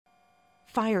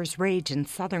Fires rage in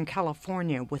Southern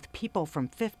California with people from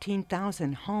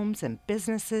 15,000 homes and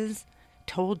businesses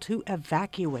told to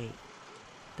evacuate.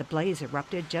 The blaze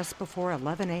erupted just before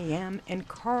 11 a.m. in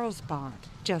Carlsbad,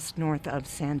 just north of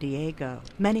San Diego.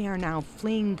 Many are now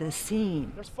fleeing the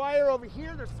scene. There's fire over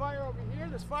here, there's fire over here,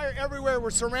 there's fire everywhere.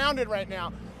 We're surrounded right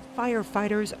now.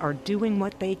 Firefighters are doing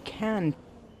what they can,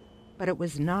 but it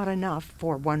was not enough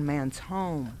for one man's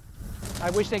home. I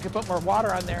wish they could put more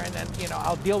water on there and then,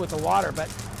 I'll deal with the water, but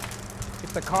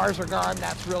if the cars are gone,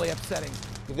 that's really upsetting.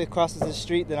 If it crosses the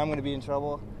street, then I'm going to be in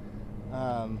trouble.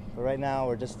 But right now,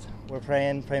 we're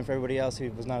praying for everybody else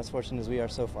who was not as fortunate as we are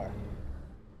so far.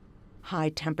 High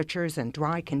temperatures and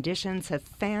dry conditions have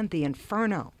fanned the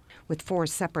inferno, with 4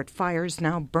 separate fires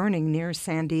now burning near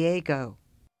San Diego.